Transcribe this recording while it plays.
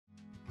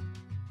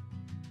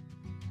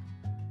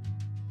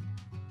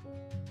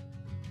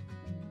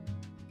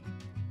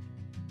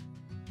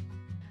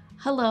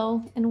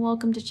Hello and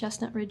welcome to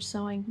Chestnut Ridge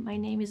Sewing. My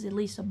name is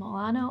Elisa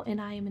Milano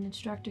and I am an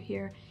instructor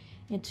here.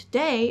 And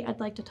today I'd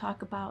like to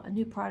talk about a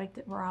new product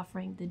that we're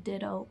offering, the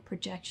Ditto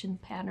projection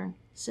pattern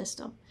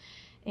system.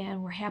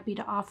 And we're happy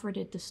to offer it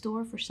at the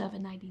store for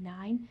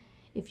 $7.99.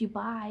 If you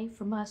buy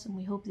from us, and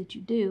we hope that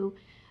you do,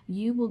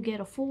 you will get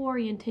a full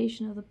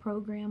orientation of the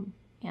program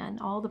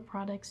and all the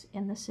products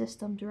in the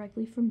system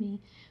directly from me.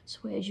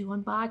 So as you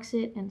unbox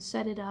it and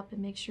set it up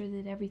and make sure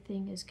that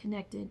everything is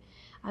connected,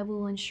 I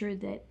will ensure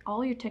that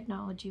all your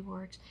technology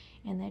works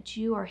and that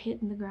you are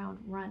hitting the ground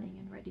running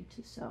and ready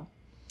to sew.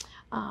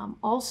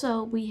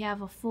 Also, we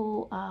have a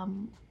full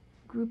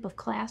group of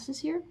classes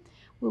here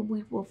where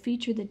we will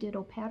feature the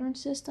Ditto pattern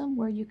system,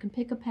 where you can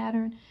pick a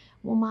pattern.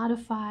 We'll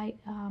modify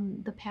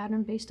the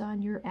pattern based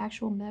on your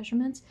actual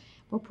measurements.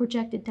 We'll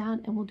project it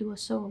down and we'll do a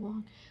sew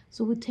along.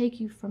 So we'll take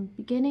you from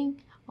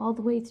beginning all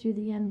the way through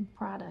the end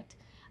product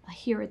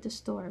here at the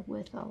store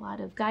with a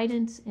lot of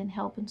guidance and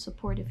help and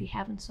support if you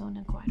haven't sewn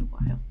in quite a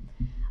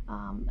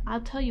while.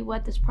 I'll tell you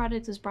what, this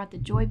product has brought the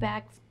joy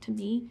back to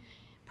me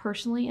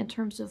personally in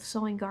terms of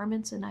sewing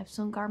garments, and I've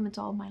sewn garments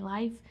all my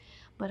life,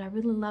 but I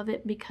really love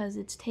it because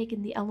it's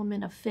taken the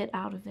element of fit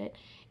out of it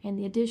and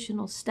the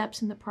additional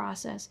steps in the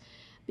process,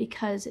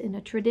 because in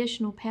a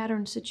traditional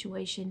pattern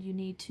situation you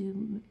need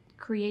to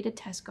create a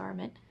test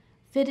garment,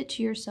 fit it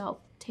to yourself,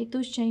 take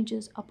those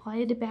changes, apply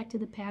it back to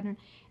the pattern,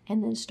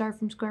 and then start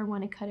from square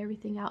one and cut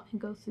everything out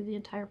and go through the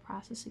entire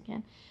process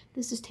again.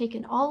 This has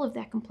taken all of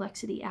that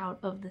complexity out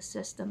of the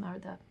system, or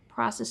the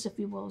process, if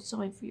you will, of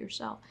sewing for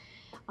yourself.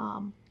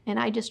 And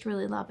I just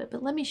really love it.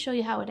 But let me show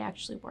you how it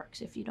actually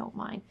works, if you don't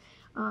mind.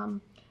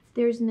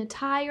 There's an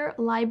entire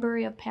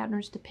library of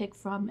patterns to pick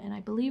from, and I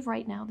believe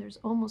right now there's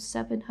almost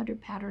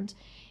 700 patterns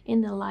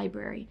in the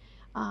library.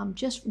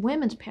 Just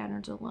women's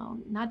patterns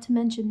alone, not to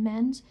mention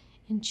men's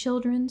and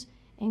children's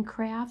and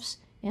crafts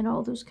and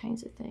all those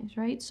kinds of things,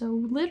 right? So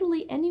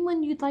literally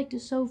anyone you'd like to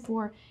sew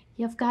for,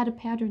 you've got a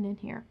pattern in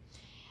here.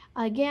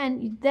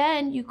 Again,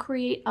 then you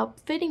create a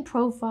fitting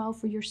profile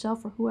for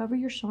yourself or whoever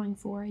you're sewing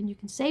for, and you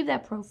can save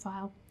that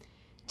profile,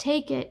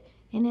 take it,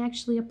 and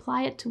actually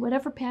apply it to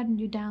whatever pattern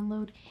you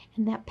download,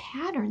 and that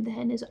pattern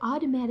then is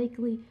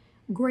automatically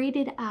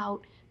graded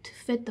out to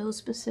fit those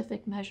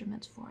specific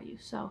measurements for you.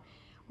 So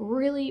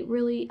really,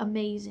 really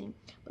amazing.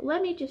 But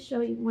let me just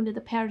show you one of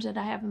the patterns that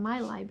I have in my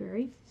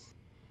library.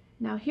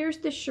 Now here's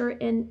the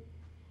shirt, and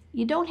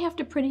you don't have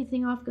to print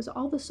anything off because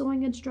all the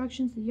sewing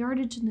instructions, the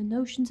yardage, and the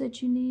notions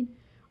that you need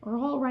are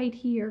all right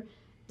here.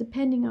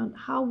 Depending on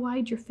how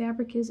wide your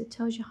fabric is, it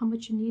tells you how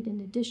much you need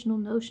in additional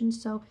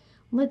notions. So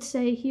let's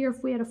say here,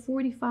 if we had a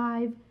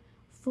 45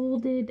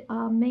 folded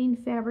main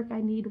fabric,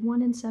 I need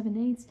 1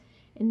 7/8,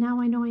 and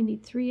now I know I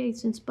need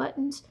 3/8 inch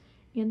buttons,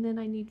 and then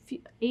I need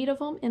 8 of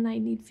them, and I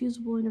need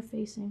fusible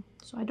interfacing.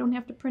 So I don't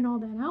have to print all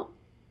that out.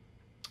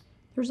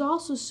 There's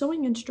also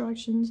sewing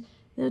instructions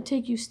that'll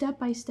take you step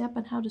by step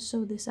on how to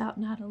sew this out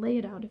and how to lay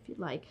it out if you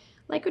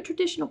like a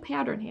traditional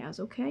pattern has,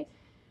 okay?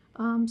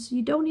 So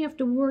you don't have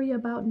to worry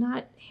about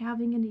not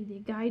having any of the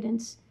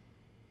guidance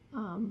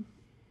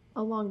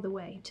along the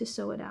way to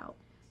sew it out.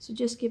 So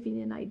just giving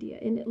you an idea,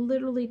 and it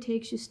literally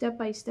takes you step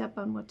by step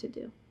on what to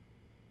do.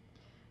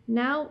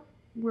 Now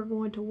we're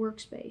going to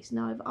workspace.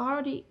 Now I've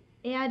already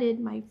added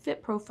my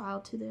fit profile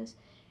to this,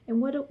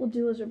 and what it will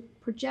do is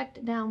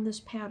project down this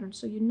pattern.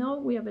 So you know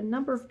we have a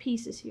number of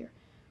pieces here.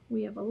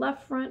 We have a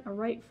left front, a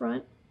right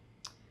front,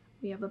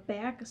 we have a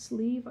back, a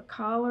sleeve, a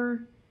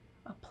collar,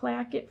 a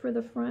placket for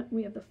the front,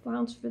 we have the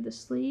flounce for the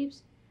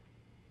sleeves,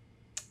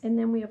 and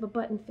then we have a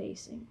button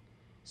facing.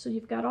 So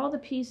you've got all the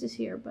pieces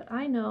here, but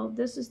I know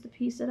this is the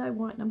piece that I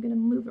want, and I'm going to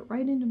move it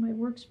right into my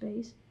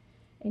workspace,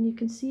 and you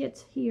can see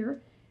it's here,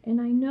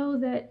 and I know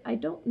that I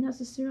don't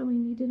necessarily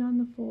need it on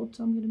the fold,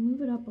 so I'm going to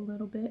move it up a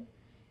little bit,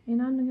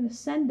 and I'm going to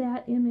send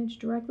that image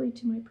directly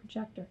to my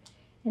projector.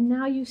 And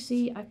now you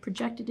see I've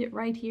projected it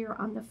right here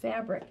on the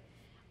fabric.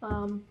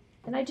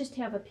 And I just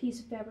have a piece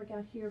of fabric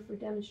out here for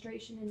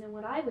demonstration, and then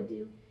what I would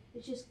do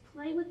is just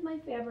play with my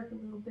fabric a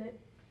little bit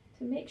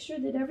to make sure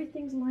that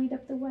everything's lined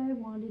up the way I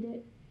wanted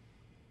it.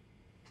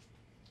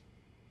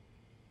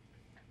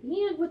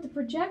 And with the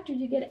projector,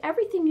 you get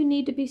everything you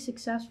need to be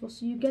successful.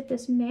 So you get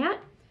this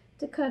mat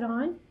to cut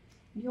on.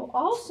 You'll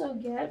also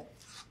get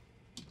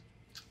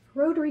a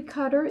rotary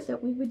cutter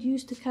that we would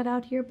use to cut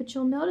out here, but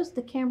you'll notice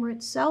the camera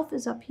itself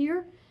is up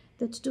here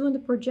that's doing the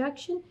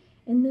projection,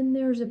 and then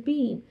there's a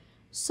beam.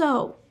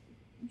 So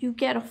you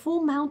get a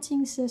full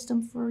mounting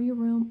system for your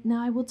room.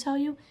 Now I will tell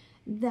you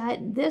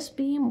that this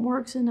beam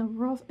works in a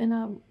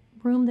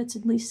room that's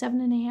at least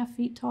 7.5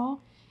 feet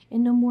tall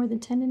and no more than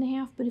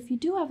 10.5. But if you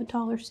do have a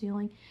taller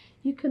ceiling,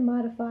 you can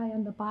modify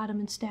on the bottom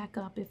and stack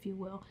up, if you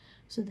will,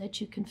 so that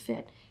you can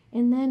fit.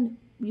 And then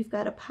you've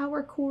got a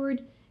power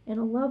cord and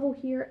a level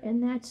here,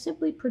 and that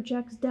simply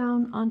projects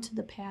down onto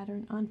the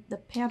pattern,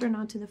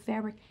 onto the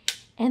fabric.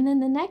 And then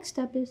the next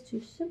step is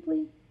to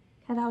simply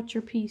cut out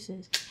your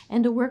pieces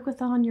and to work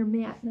with on your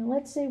mat. Now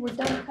let's say we're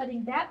done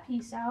cutting that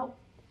piece out.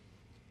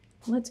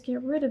 Let's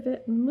get rid of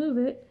it and move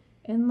it,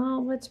 and now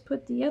let's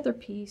put the other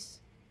piece,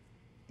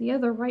 the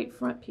other right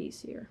front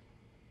piece here.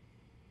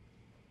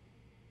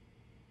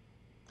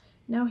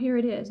 Now here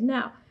it is.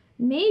 Now,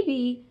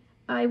 maybe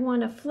I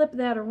want to flip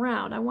that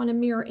around. I want a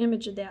mirror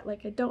image of that.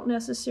 Like I don't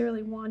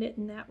necessarily want it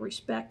in that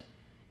respect,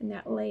 in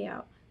that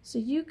layout. So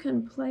you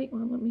can play,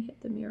 well, let me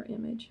hit the mirror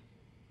image.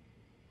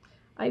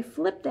 I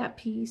flip that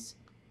piece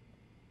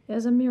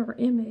as a mirror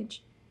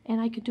image, and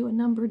I could do a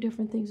number of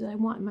different things that I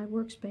want in my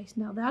workspace.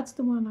 Now that's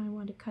the one I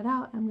want to cut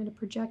out. I'm going to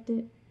project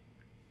it.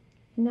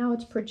 And now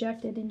it's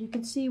projected, and you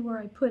can see where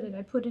I put it.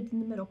 I put it in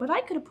the middle, but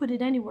I could have put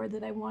it anywhere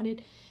that I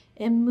wanted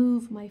and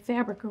move my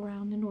fabric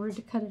around in order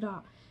to cut it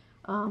off.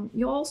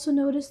 You'll also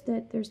notice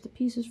that there's the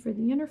pieces for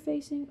the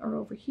interfacing are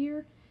over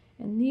here,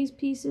 and these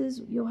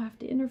pieces you'll have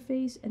to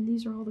interface, and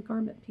these are all the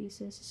garment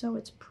pieces. So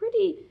it's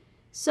pretty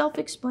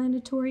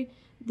self-explanatory.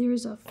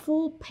 There's a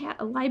full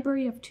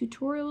library of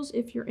tutorials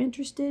if you're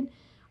interested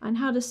on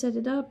how to set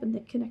it up and the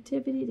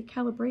connectivity, the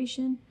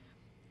calibration,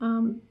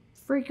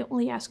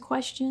 frequently asked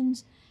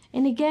questions.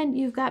 And again,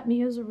 you've got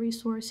me as a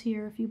resource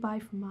here if you buy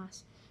from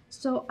us.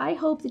 So I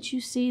hope that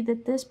you see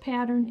that this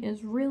pattern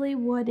is really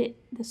what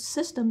the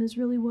system is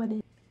really what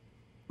it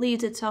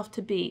leads itself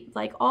to be.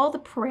 Like all the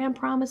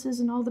promises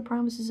and all the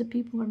promises that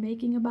people are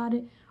making about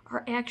it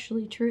are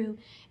actually true.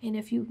 And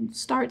if you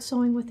start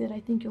sewing with it, I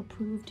think you'll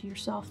prove to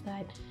yourself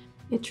that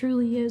it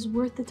truly is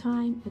worth the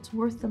time, it's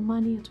worth the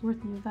money, it's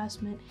worth the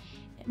investment.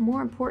 And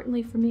more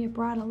importantly for me, it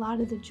brought a lot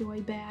of the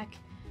joy back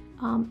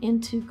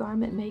into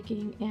garment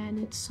making, and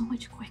it's so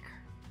much quicker.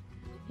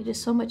 It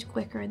is so much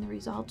quicker, and the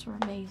results are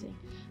amazing.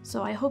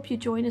 So I hope you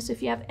join us.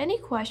 If you have any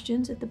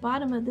questions, at the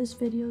bottom of this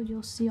video,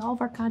 you'll see all of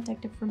our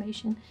contact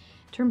information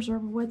in terms of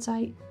our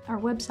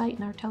website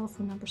and our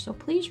telephone number. So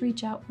please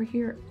reach out. We're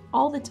here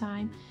all the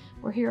time.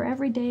 We're here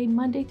every day,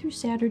 Monday through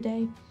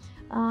Saturday.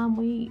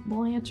 We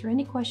will answer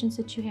any questions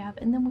that you have.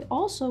 And then we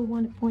also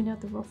want to point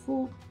out that we're a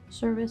full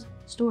service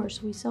store.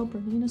 So we sell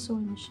Bernina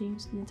sewing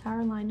machines, the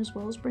entire line, as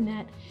well as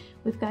Bernette.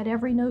 We've got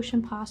every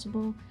notion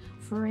possible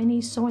for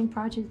any sewing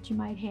project that you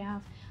might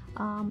have.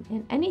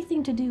 And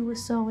anything to do with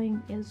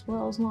sewing as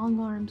well as long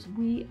arms,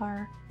 we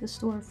are the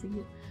store for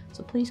you.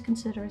 So please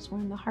consider us. We're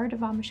in the heart of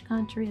Amish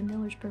country in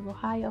Millersburg,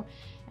 Ohio,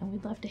 and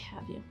we'd love to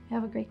have you.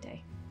 Have a great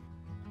day.